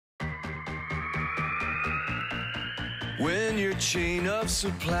When your chain of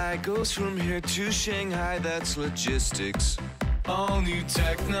supply goes from here to Shanghai, that's logistics. All new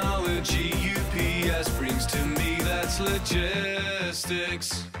technology UPS brings to me, that's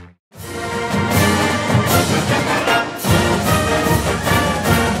logistics.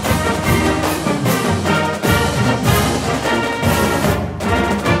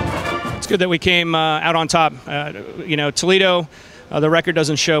 It's good that we came out on top. You know, Toledo, the record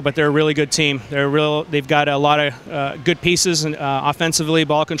doesn't show, but they're a really good team. They've got a lot of good pieces and offensively,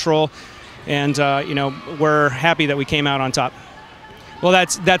 ball control, and you know, we're happy that we came out on top. Well,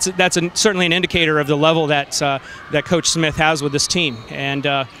 that's certainly an indicator of the level that that Coach Smith has with this team, and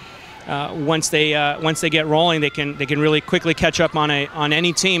once they get rolling, they can really quickly catch up on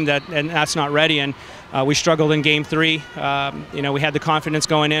any team that's not ready. And we struggled in Game 3. You know, we had the confidence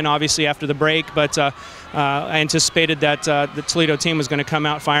going in, obviously after the break, but I anticipated that the Toledo team was going to come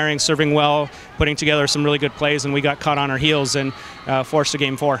out firing, serving well, putting together some really good plays, and we got caught on our heels and forced a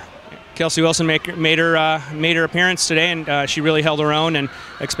Game 4. Kelsey Wilson made her appearance today, and she really held her own, and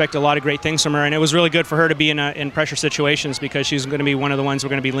expect a lot of great things from her. And it was really good for her to be in pressure situations, because she's going to be one of the ones we're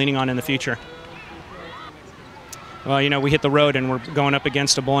going to be leaning on in the future. Well, you know, we hit the road, and we're going up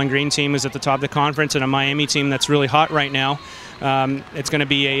against a Bowling Green team who's at the top of the conference, and a Miami team that's really hot right now. It's going to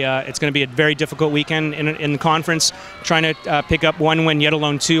be a very difficult weekend in the conference. Trying to pick up one win, yet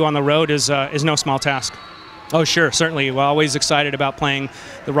alone two on the road, is no small task. Oh, sure, certainly. We're always excited about playing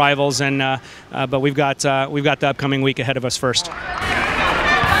the rivals, and but we've got the upcoming week ahead of us first.